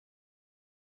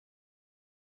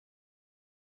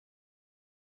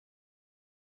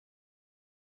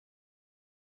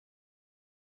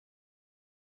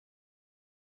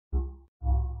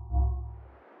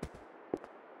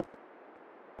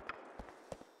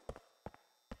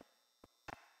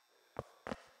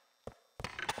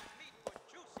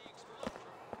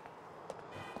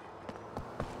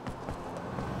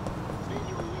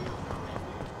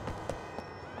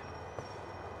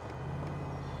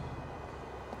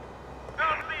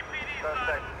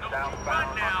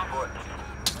Run now!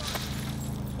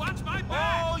 Watch my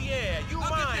back! Oh yeah, you I'll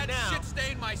mine get that now. shit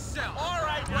stain myself. All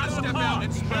right, now step out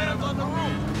and spread hands on the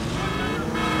roof.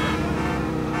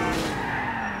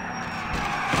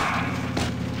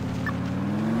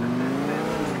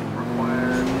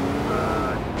 Required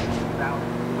south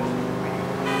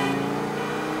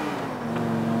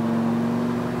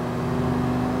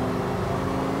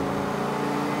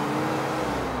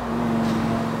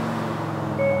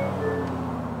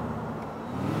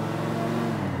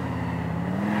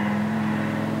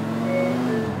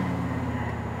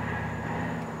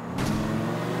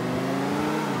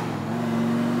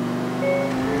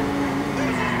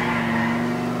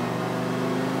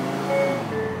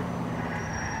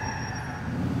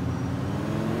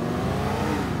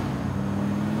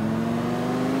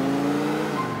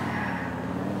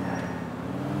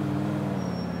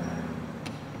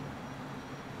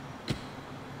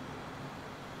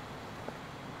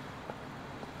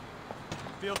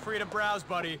Feel free to browse,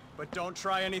 buddy, but don't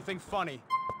try anything funny.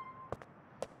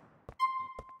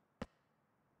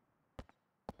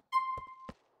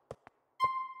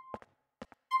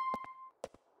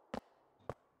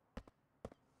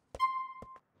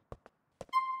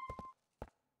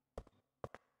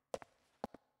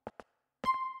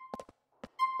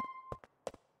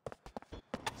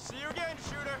 See you again,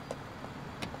 shooter!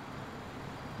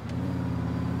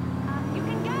 You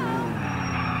can go!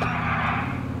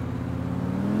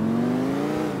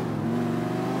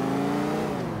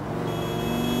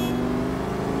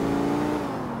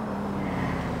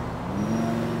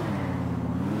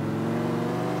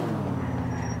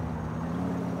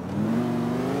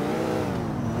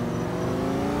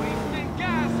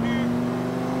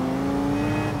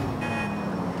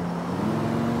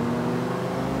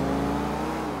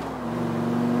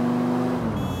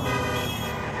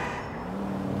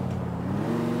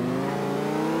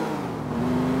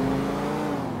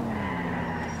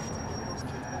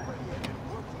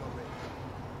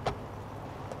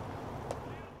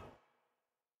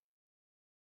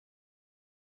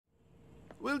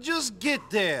 We'll just get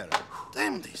there.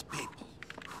 Damn these people.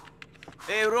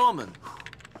 Hey, Roman.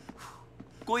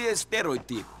 Koji je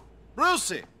stereotip?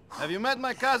 Brucey! Have you met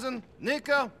my cousin,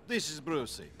 Nico? This is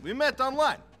Brucey. We met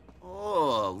online.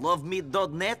 Oh,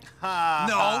 lovemeat.net? Ha!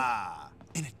 No. Ha.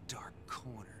 In a dark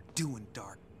corner, doing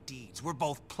dark deeds. We're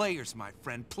both players, my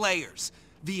friend. Players.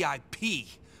 VIP.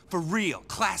 For real.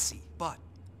 Classy. But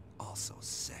also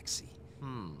sexy.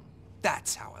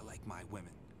 That's how I like my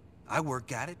women. I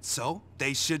work at it, so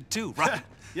they should too, right?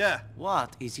 Yeah.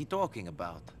 What is he talking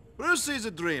about? Brucey's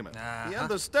a dreamer. He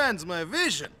understands my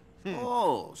vision.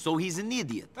 Oh, so he's an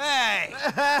idiot. Hey!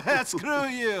 Screw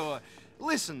you.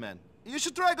 Listen, man. You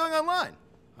should try going online.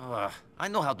 I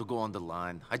know how to go on the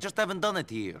line. I just haven't done it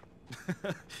here.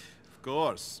 Of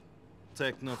course.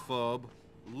 Technophobe.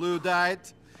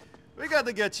 Luddite. We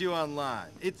gotta get you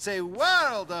online. It's a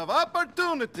world of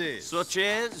opportunities. Such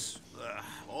as?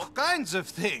 All kinds of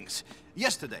things.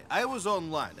 Yesterday, I was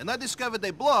online, and I discovered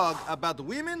a blog about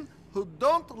women who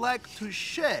don't like to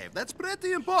shave. That's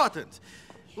pretty important.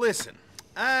 Listen,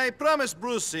 I promised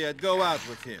Brucey I'd go out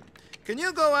with him. Can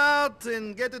you go out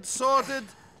and get it sorted?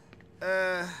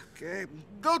 Okay.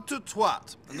 Go to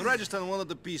Twat and register on one of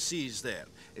the PCs there.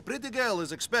 A pretty girl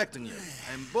is expecting you.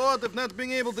 I'm bored of not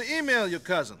being able to email your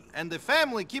cousin, and the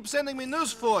family keeps sending me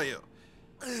news for you.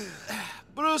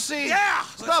 Brucey, Yeah!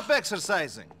 stop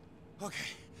exercising.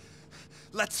 Okay.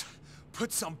 Let's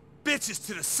put some bitches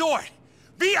to the sword.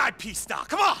 VIP style,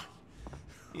 come on!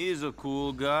 He's a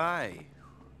cool guy.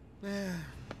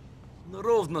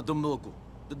 Ровно много.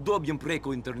 Да добьем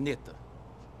preko интернета.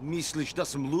 Myślisz, da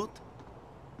sam lud?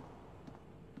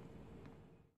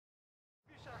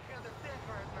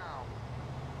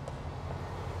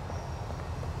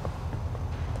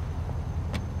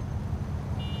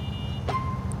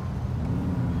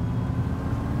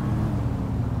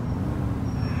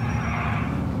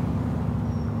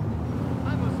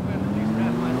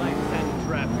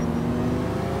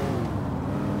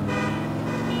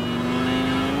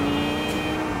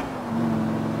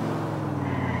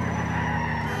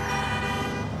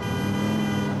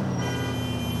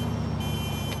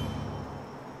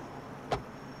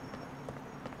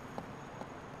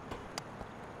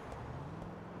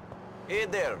 Hey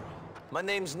there. My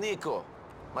name's Nico.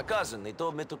 My cousin, he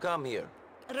told me to come here.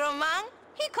 Roman,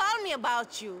 he called me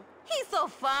about you. He's so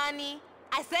funny.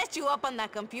 I set you up on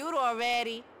that computer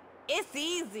already. It's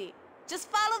easy. Just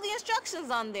follow the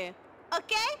instructions on there,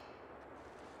 okay?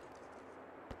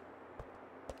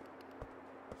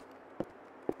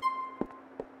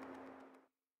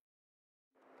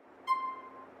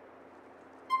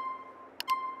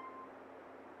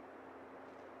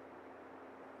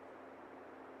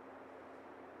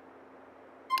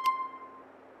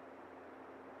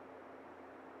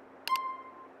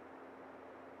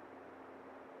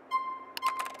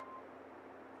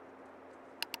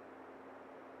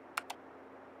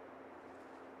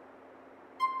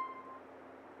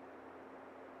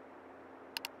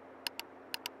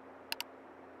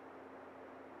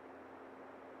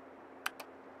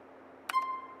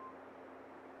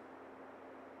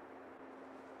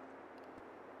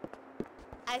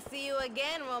 I see you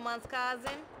again, Roman's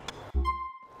cousin.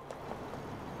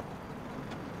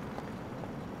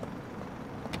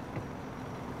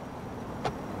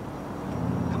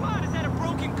 Come on, is that a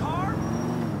broken car?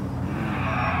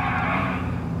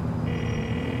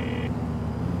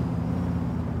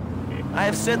 I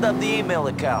have set up the email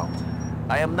account.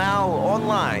 I am now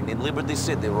online in Liberty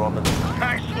City, Roman.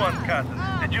 Nice one, cousin.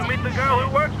 Did you meet the girl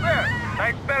who works there?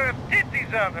 Nice pair of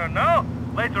titties on her, no?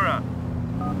 Later on.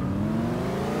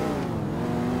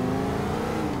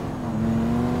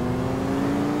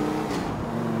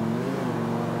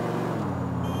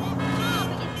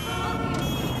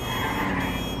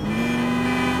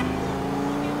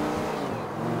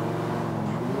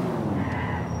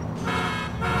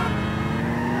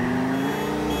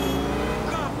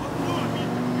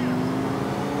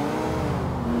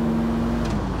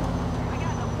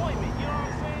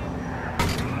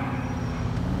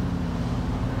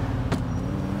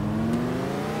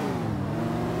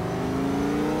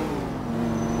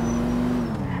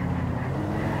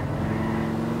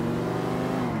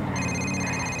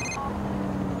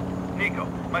 Nico,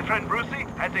 my friend Brucey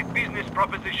has a business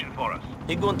proposition for us.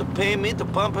 He going to pay me to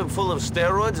pump him full of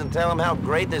steroids and tell him how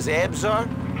great his abs are?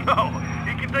 No,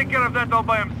 he can take care of that all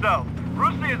by himself.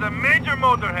 Brucey is a major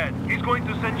motorhead. He's going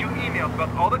to send you emails about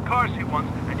all the cars he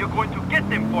wants, and you're going to get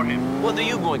them for him. What are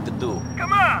you going to do?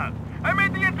 Come on! I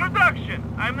made the introduction!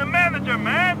 I'm the manager,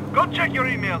 man! Go check your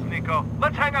emails, Nico.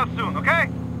 Let's hang out soon, okay?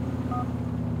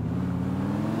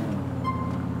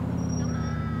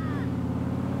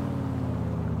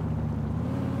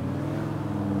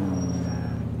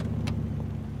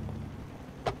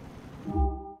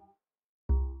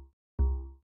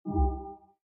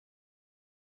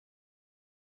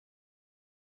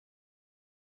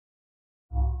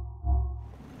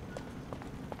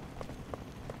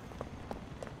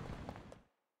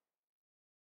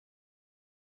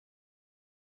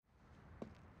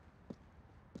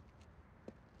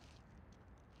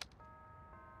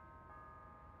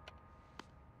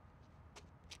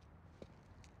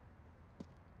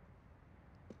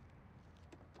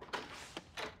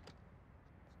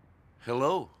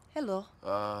 Hello? Hello.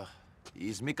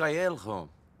 Is Mikhail home?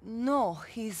 No,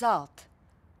 he's out.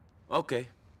 Okay.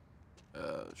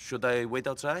 Should I wait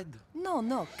outside?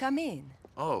 No, come in.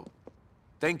 Oh,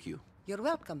 thank you. You're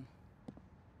welcome.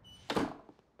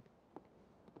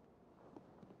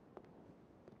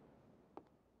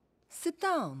 Sit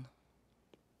down.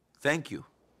 Thank you.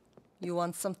 You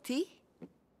want some tea?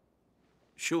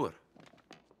 Sure.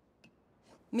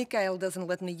 Mikhail doesn't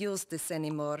let me use this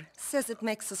anymore. Says it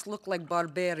makes us look like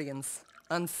barbarians.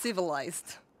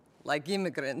 Uncivilized. Like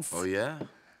immigrants. Oh, yeah?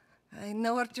 I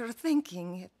know what you're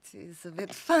thinking. It is a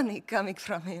bit funny coming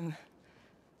from him.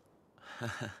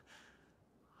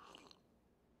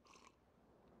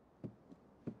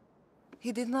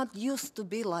 He did not used to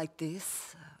be like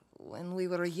this. When we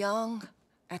were young,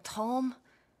 at home,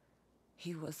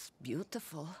 he was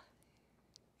beautiful.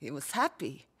 He was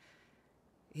happy.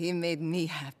 He made me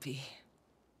happy.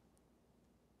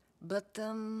 But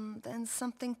then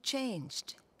something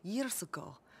changed, years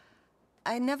ago.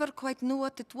 I never quite knew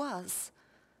what it was.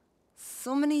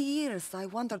 So many years I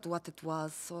wondered what it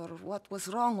was, or what was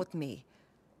wrong with me,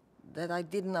 that I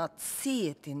did not see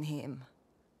it in him.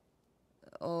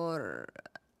 Or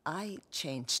I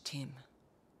changed him.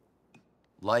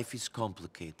 Life is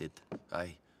complicated.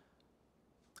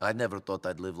 I never thought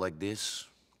I'd live like this.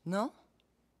 No?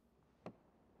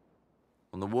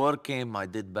 When the war came, I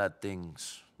did bad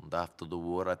things. And after the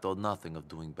war, I thought nothing of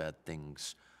doing bad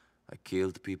things. I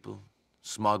killed people,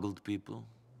 smuggled people,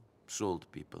 sold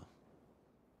people.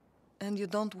 And you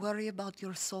don't worry about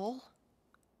your soul?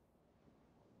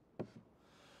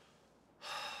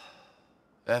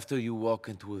 After you walk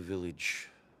into a village,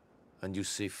 and you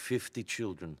see 50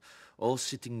 children, all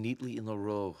sitting neatly in a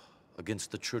row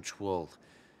against the church wall,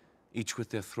 each with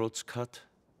their throats cut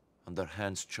and their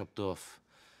hands chopped off,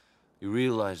 you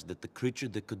realize that the creature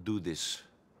that could do this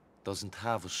doesn't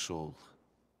have a soul.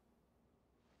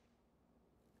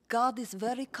 God is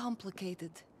very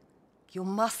complicated. You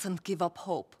mustn't give up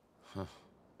hope. Huh.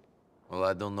 Well,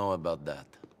 I don't know about that.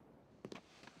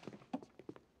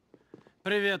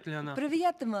 Привет, Лена.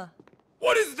 Привет, Emma.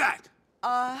 What is that?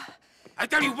 I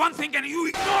tell you one thing and you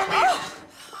ignore me!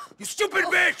 You stupid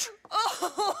bitch!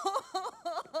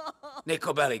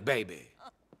 Nico Bellic, baby.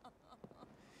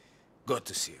 Good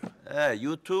to see you. Hey,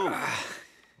 you too.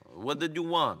 What did you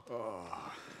want?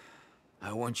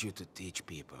 I want you to teach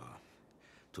people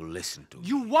to listen to me.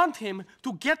 You want him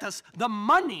to get us the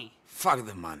money. Fuck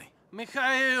the money.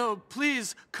 Mikhail,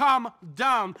 please calm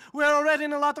down. We're already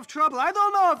in a lot of trouble. I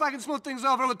don't know if I can smooth things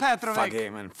over with Petrovic. Fuck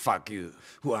him and fuck you.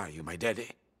 Who are you, my daddy?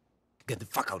 Get the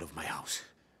fuck out of my house.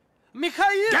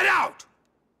 Mikhail! Get out!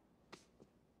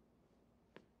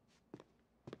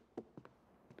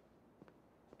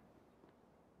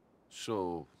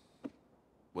 So,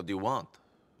 what do you want?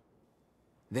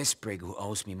 This prig who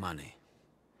owes me money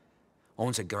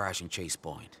owns a garage in Chase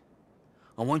Point.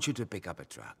 I want you to pick up a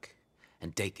truck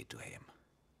and take it to him.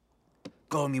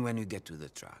 Call me when you get to the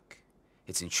truck.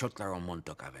 It's in Schottler on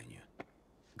Montauk Avenue.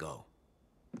 Go.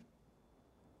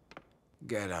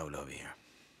 Get out of here.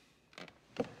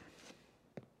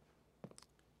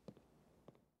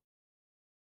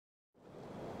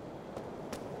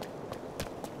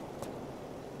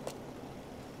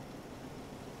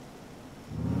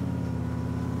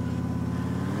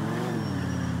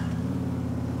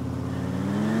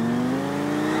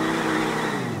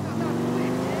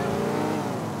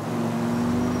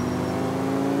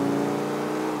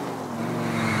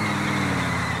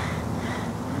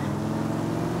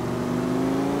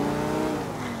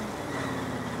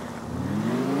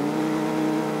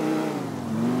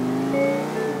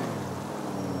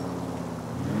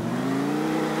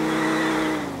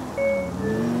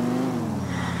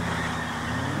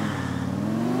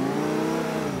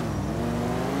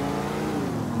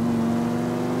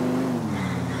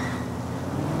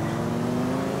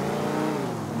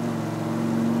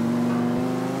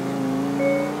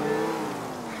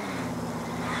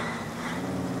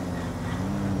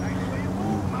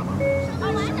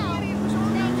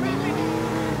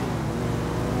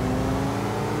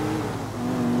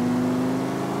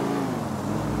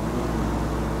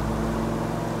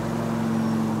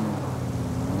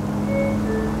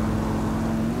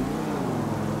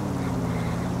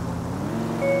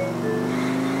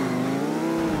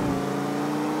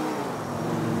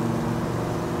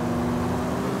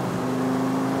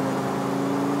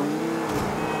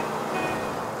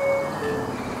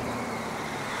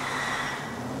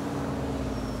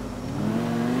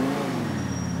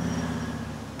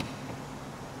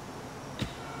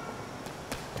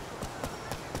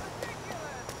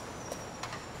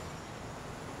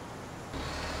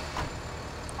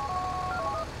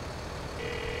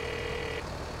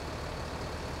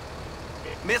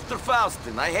 Mr.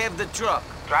 Faustin, I have the truck.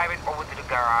 Drive it over to the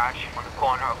garage on the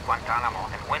corner of Guantanamo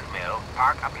and Windmill.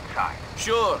 Park up inside.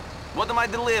 Sure. What am I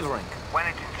delivering? When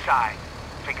it's inside,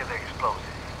 trigger the explosive.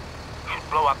 Should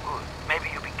blow up good. Maybe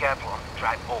you be careful on the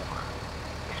drive over.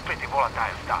 It's pretty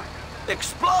volatile stuff.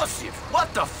 Explosive?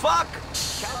 What the fuck?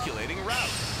 Calculating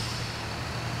route.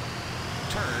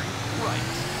 Turn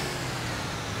right.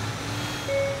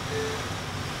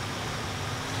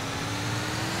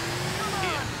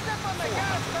 In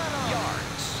 400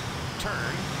 yards.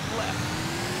 Turn left.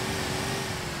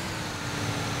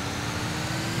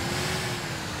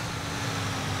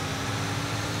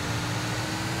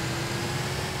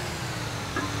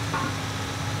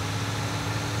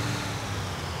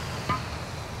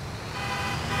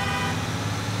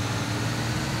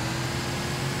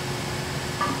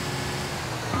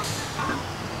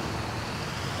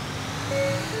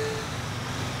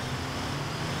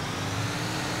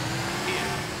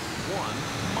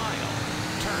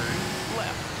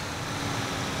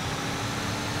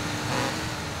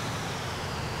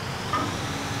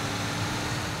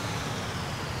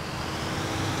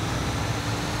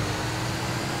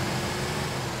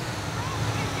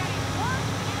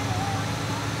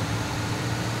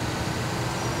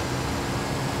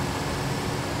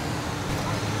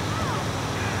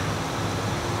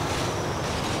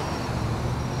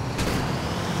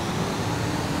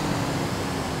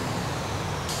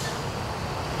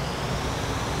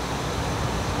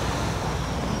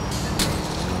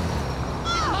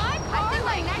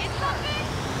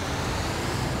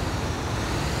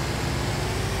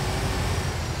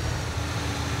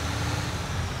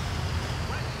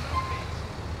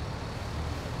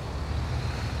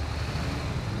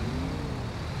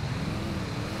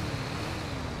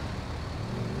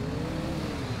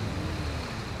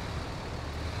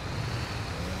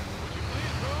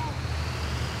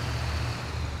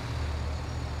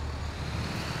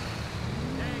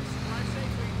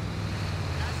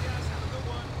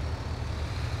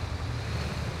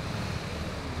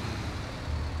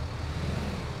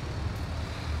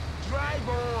 Drive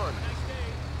on! Nice day.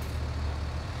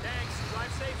 Thanks.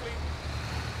 Drive safely.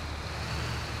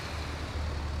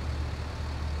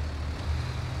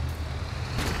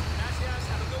 Gracias.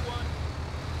 Have a good one.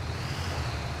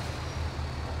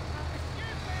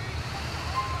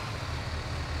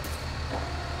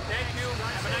 Thank you.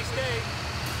 Have a nice day.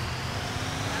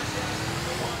 Gracias. Have a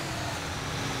good one.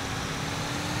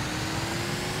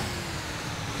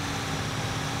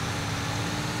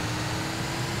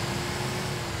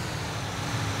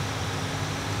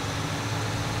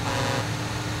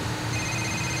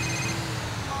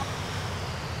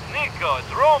 Nico,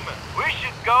 it's Roman. We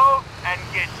should go and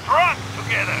get drunk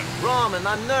together. Roman,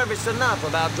 I'm nervous enough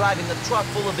about driving a truck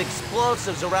full of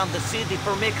explosives around the city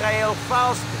for Mikhail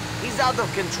Faustin. He's out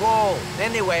of control.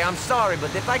 Anyway, I'm sorry,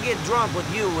 but if I get drunk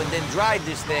with you and then drive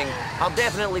this thing, I'll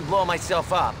definitely blow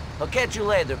myself up. I'll catch you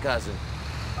later, cousin.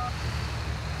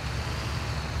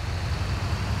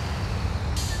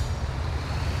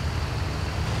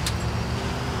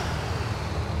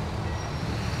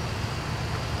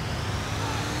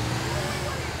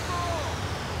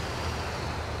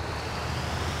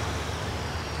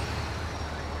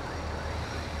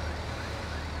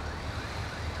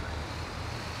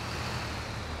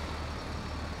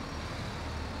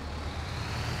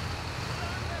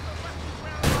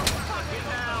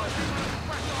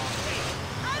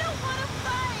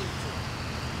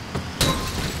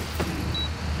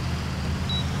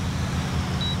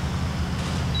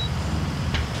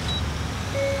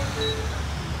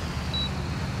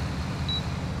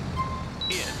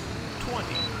 In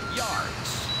 20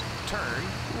 yards, turn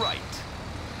right.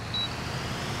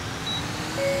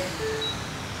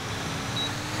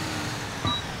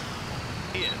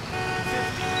 In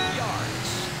 50 yards,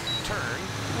 turn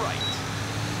right.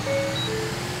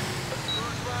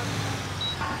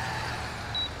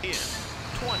 In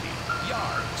 20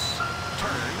 yards,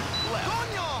 turn left.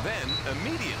 Then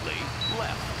immediately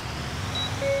left.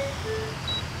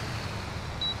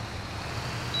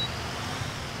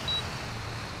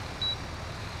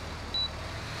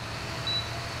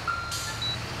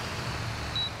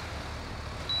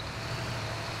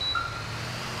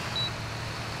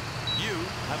 You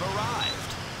have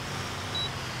arrived.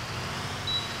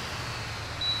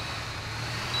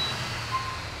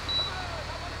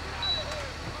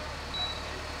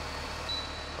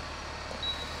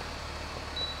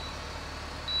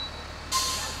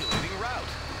 Calculating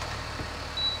route.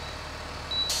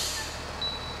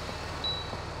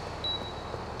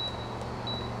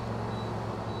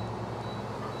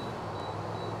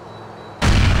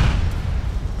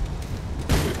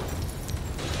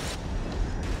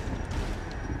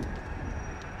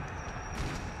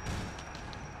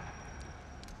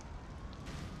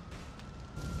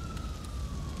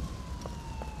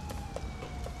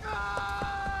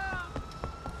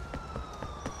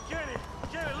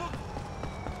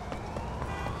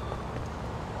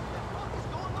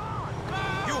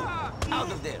 Out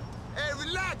of there. Hey,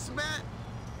 relax, man.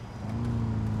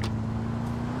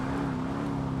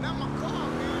 Not my car,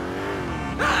 man.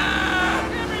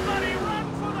 Everybody run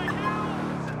for the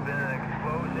hills! There's been an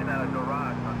explosion at a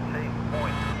garage on Chase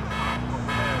Point. Hostile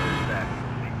terrorist action.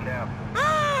 Be careful.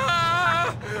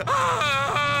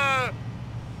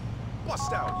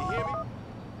 Bust out, you hear me?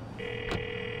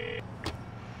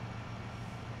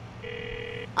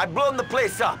 I've blown the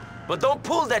place up, but don't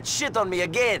pull that shit on me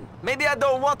again. Maybe I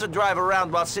don't want to drive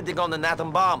around while sitting on an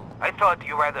atom bomb. I thought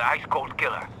you were the ice-cold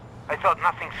killer. I thought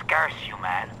nothing scares you,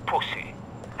 man. Pussy.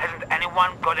 Hasn't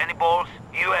anyone got any balls?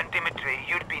 You and Dimitri,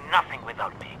 you'd be nothing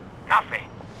without me. Nothing.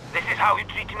 This is how you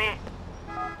treat me?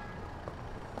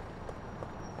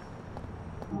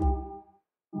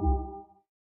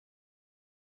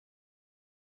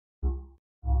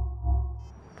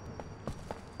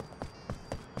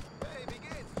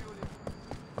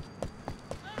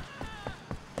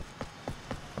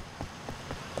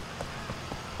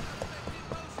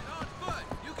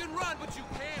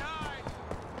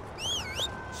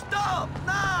 Stop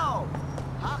now!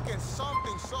 How can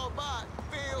something so bad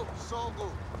feel so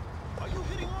good? Are you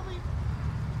hitting on me?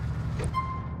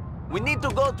 We need to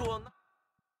go to an...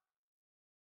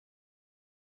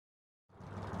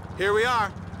 Here we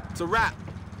are. It's a wrap.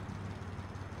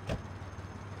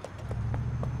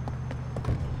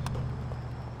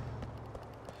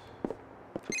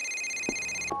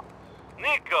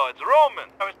 Nico, it's Roman.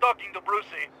 I was talking to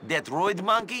Brucey. That roid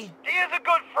monkey? He is a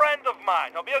good friend of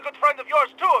mine. He'll be a good friend of yours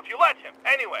too if you let him.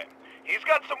 Anyway, he's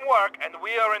got some work and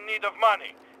we are in need of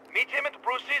money. Meet him at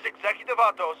Brucey's Executive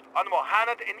Autos on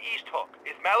Mohanad in East Hook.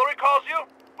 If Mallory calls you,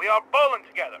 we are bowling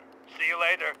together. See you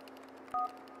later.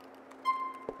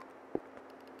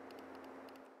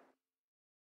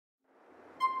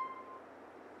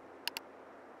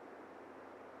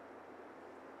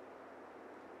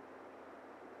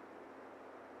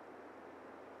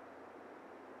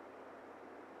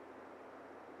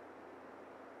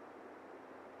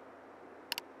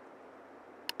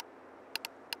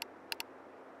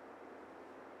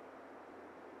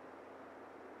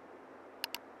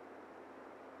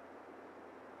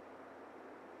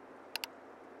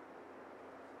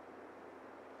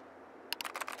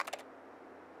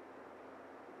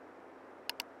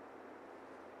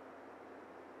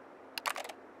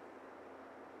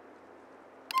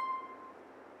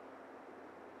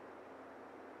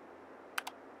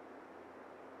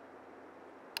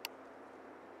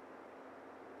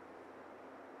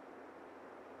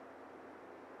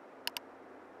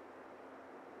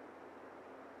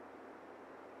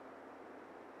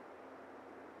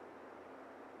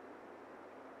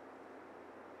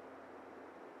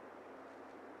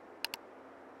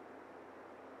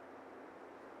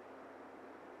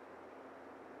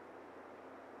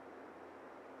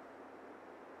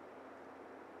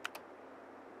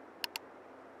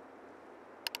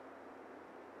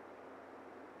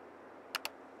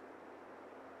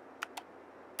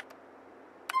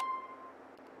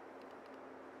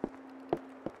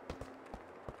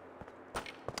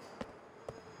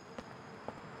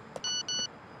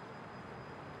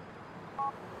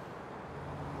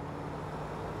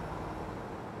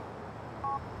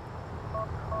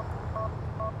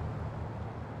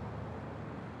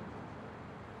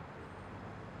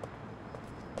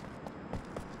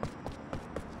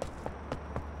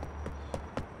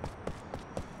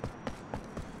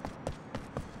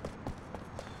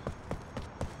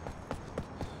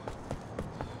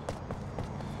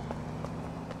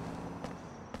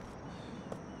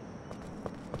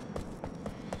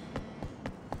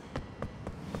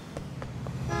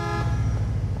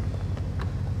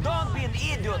 Don't be an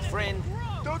idiot, friend.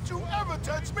 Don't you ever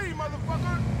touch me,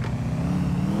 motherfucker!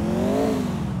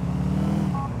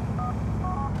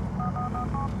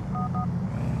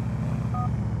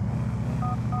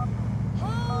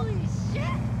 Holy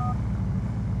shit!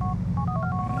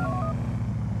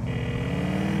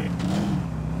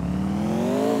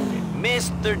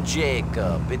 Mr.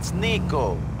 Jacob, it's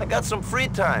Nico. I got some free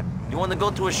time. You want to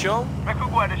go to a show? I could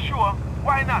go at the show.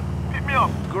 Why not? Pick me up.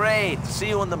 Great. See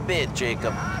you in the bit,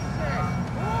 Jacob.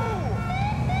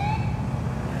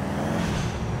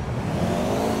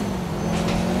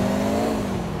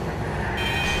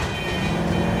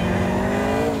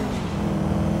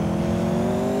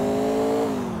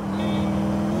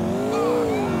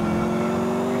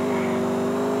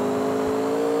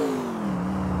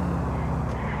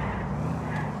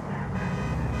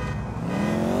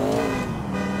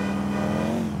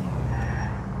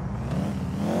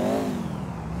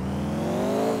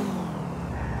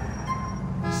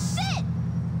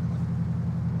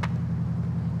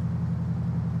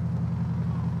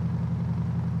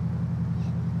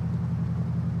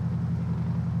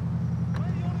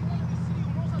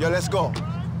 Yeah, let's go.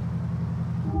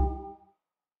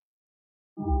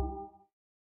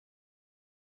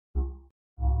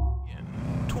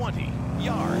 20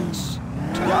 yards.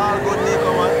 You all good,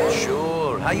 Nico, man?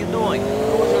 Sure. How you doing?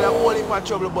 Usually I'm only for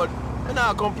trouble, but I'm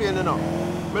not complaining now.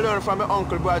 I learned from my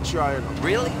uncle Bradshaw, you know.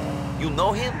 Really? You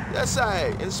know him? Yes,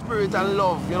 in spirit and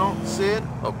love, you know. See it?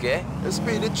 Okay. They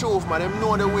speak the truth, man. Them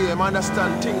know the way, them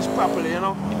understand things properly, you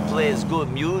know. He plays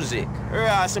good music.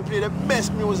 Yeah, they play the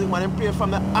best music, man. They play from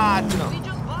the heart, you know. We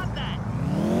just bought that.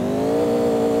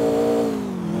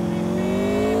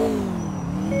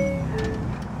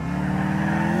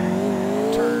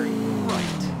 Turn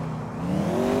right.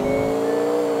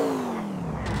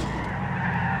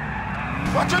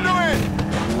 What you doing?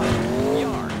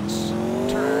 Yards.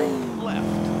 Turn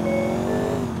left.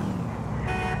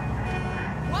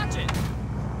 Watch it.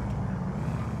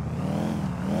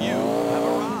 You have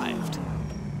arrived.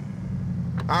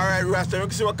 All right, Rasta, we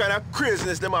can see what kind of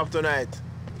craziness them have tonight.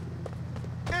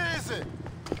 Easy.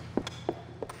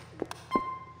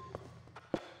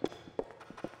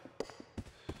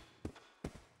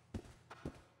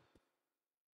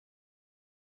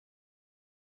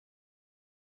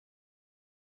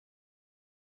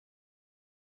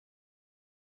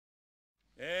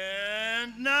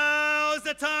 And now's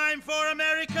the time for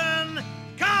American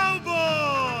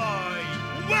Cowboy!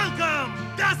 Welcome,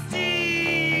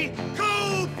 Dusty Cowboy!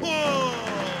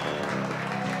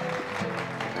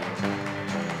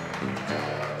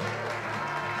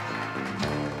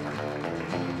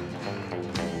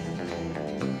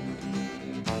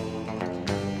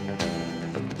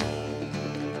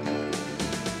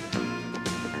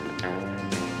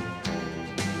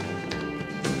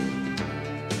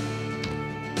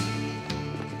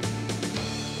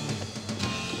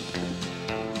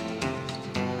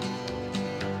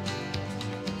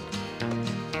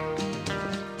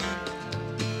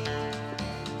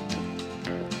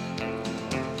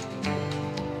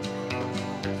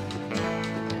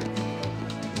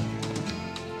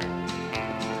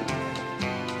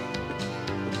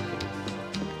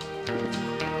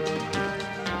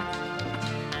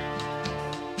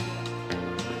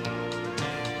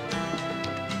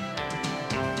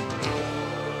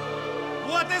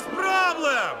 What is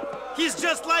problem? He's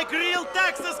just like real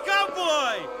Texas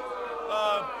cowboy.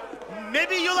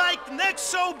 Maybe you like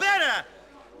next show better.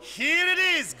 Here it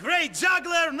is, great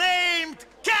juggler named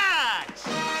Catch.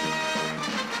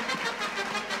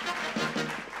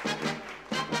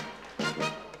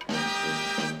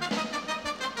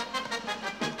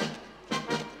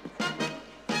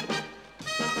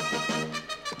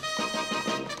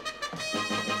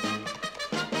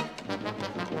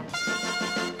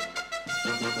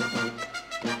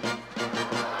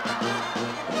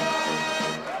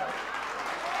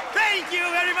 Thank you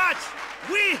very much.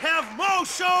 We have more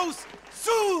shows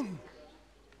soon.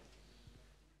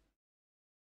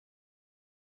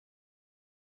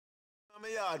 I'm a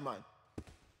yard, man.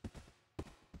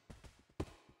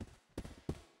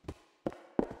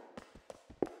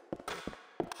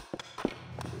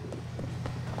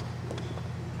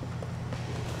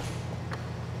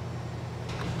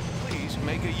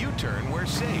 Make a U-turn where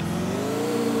safe.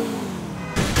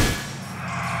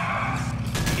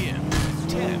 In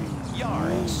 10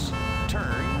 yards.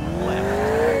 Turn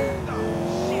left.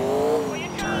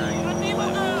 Turn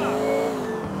left.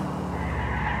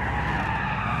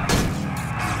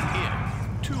 In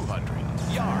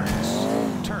 200 yards.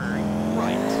 Turn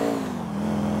right.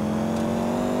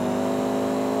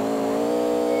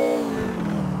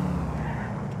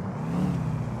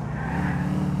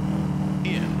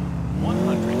 In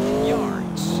 100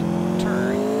 yards,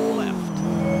 turn left.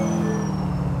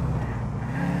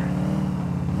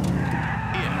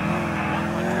 In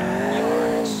 100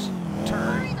 yards,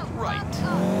 turn right.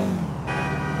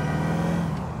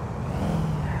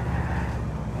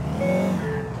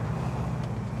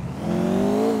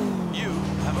 You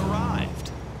have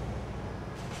arrived.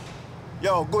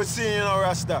 Yo, good seeing you,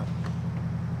 Rasta.